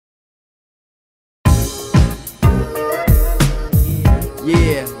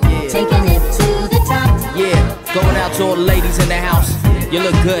all the ladies in the house. You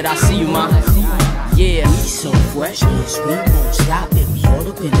look good, I see you, ma. Yeah. We so fresh, yes, we won't stop it. We all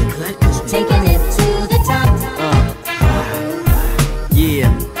up in the cut, cause we taking it to the top. Yeah.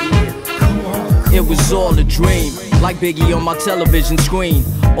 It was all a dream, like Biggie on my television screen.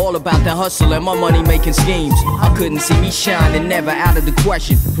 All about the hustle and my money-making schemes. I couldn't see me shining, never out of the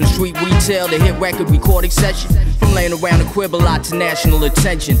question. From street retail to hit record recording session. From laying around a quibble out to national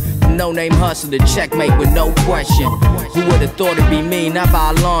attention. From no-name hustle to checkmate with no question. Who would've thought it'd be me, not by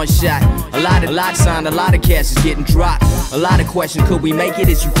a long shot. A lot signed, a lot of cash is getting dropped. A lot of questions, could we make it?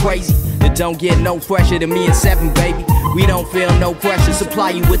 Is you crazy? It don't get no fresher than me and 7, baby. We don't feel no pressure, supply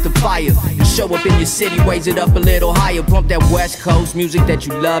you with the fire. You show up in your city, raise it up a little higher. Bump that West Coast music that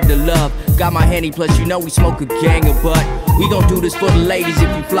you love to love. Got my Henny, plus you know we smoke a gang of butt. We gon' do this for the ladies,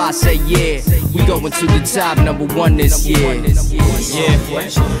 if you fly, say yeah. We going to the top, #1 this year. Yeah,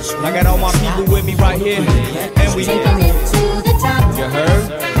 I got all my people with me right here. And we taking it to the top. You heard?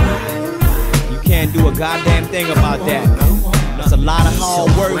 You can't do a goddamn thing about that. It's a lot of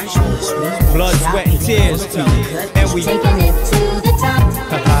hard work, blood, sweat, and tears too. And we taking it to the top.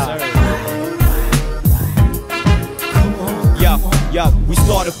 Yo, we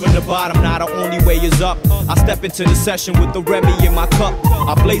started from the bottom, now the only way is up. I step into the session with the Remy in my cup.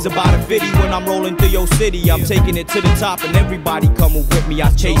 I blaze about a 50 when I'm rolling through your city. I'm taking it to the top and everybody coming with me. I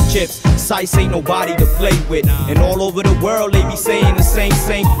chase chips, Sice ain't nobody to play with. And all over the world they be saying the same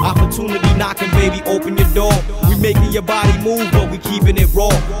opportunity knocking, baby, open your door. We making your body move, but we keeping it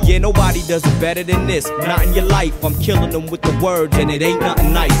raw. Yeah, nobody does it better than this, not in your life. I'm killing them with the words and it ain't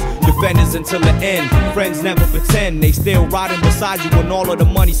nothing nice. Defenders until the end, friends never pretend. They still riding beside you when all of the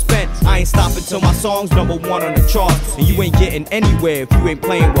money spent. I ain't stopping till my song's #1 on the chart. And you ain't getting anywhere if you ain't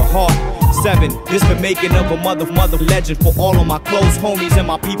playing with heart. 7, this been making of a mother legend. For all of my close homies and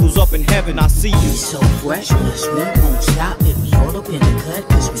my peoples up in heaven, I see you. So fresh, yes, we won't stop it. We all up in the cut,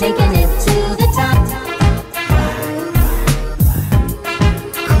 cause we taking it to the top.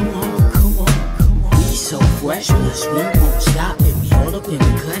 Come on. We so fresh, yes, we won't stop it. We all up in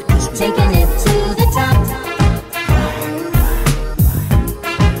the cut, cause we taking it to the top.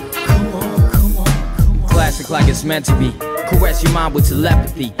 Classic like it's meant to be. Caress your mind with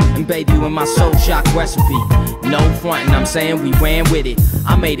telepathy and bathe you in my soul shock recipe. No frontin', I'm saying we ran with it.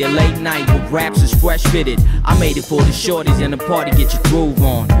 I made it late night with raps is fresh fitted. I made it for the shorties and the party, get your groove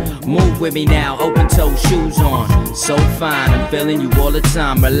on. Move with me now, open toe shoes on. So fine, I'm feeling you all the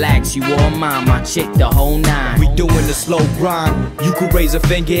time. Relax, you all mine, my chick the whole 9. We doing the slow grind. You could raise a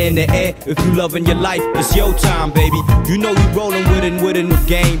finger in the air if you loving your life. It's your time, baby. You know you rolling with a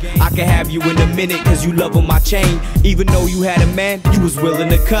game. I can have you in a minute cause you loving my chain. Even though you had a man, you was willing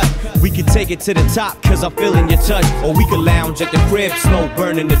to cut. We could take it to the top cause I'm feeling your touch. Or we could lounge at the crib, slow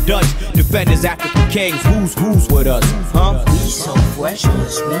burning the Dutch. Defenders, African kings, who's with us, huh? We so fresh,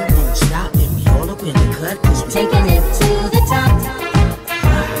 yes, we won't stop it. We all up in the cut, cause we taking it to the top.